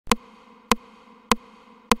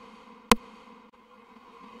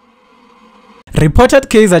Reported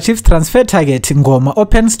Kaizer Chiefs transfer target Ngoma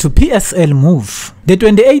opens to PSL move. The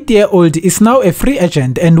 28-year-old is now a free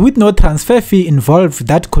agent and with no transfer fee involved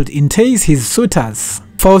that could entice his suitors.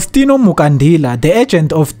 Faustino Mukandila, the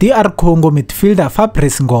agent of DR Congo midfielder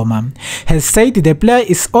Fabrice Ngoma, has said the player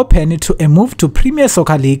is open to a move to Premier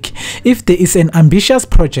Soccer League if there is an ambitious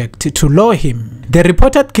project to lure him. The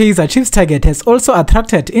reported Kaizer Chiefs target has also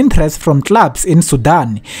attracted interest from clubs in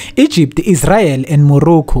Sudan, Egypt, Israel and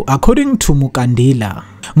Morocco, according to Mukandila.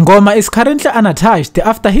 Ngoma is currently unattached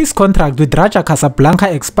after his contract with Raja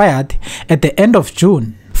Casablanca expired at the end of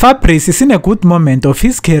June. Fabrice is in a good moment of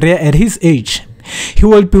his career at his age. He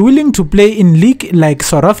will be willing to play in league like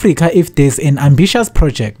South Africa if there's an ambitious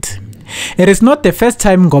project. It is not the first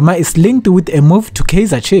time Ngoma is linked with a move to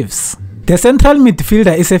Kaizer Chiefs. The central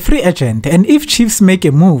midfielder is a free agent, and if Chiefs make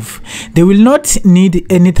a move, they will not need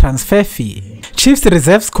any transfer fee. Chiefs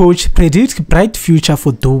reserves coach predicts bright future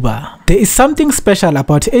for Duba. There is something special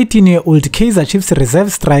about 18-year-old Kaizer Chiefs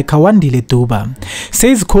reserve striker Wandile Duba,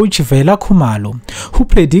 says coach Vela Khumalo, who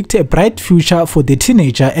predicts a bright future for the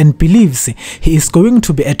teenager and believes he is going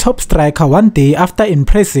to be a top striker one day after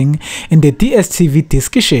impressing in the DStv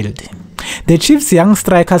Disc Shield. The Chiefs' young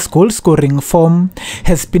striker's goal-scoring form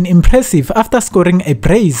has been impressive after scoring a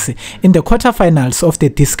brace in the quarterfinals of the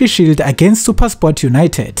Disc Shield against SuperSport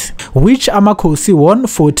United, which Amakosi won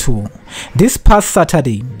 4-2. This past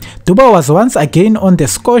Saturday, Duba was once again on the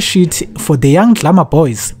score sheet for the young Glamour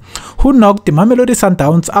boys, who knocked the Mamelodi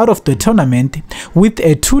Sundowns out of the tournament with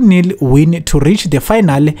a 2-0 win to reach the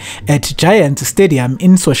final at Giants Stadium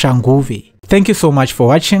in Soshanguve. Thank you so much for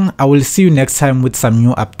watching. I will see you next time with some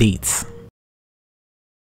new updates.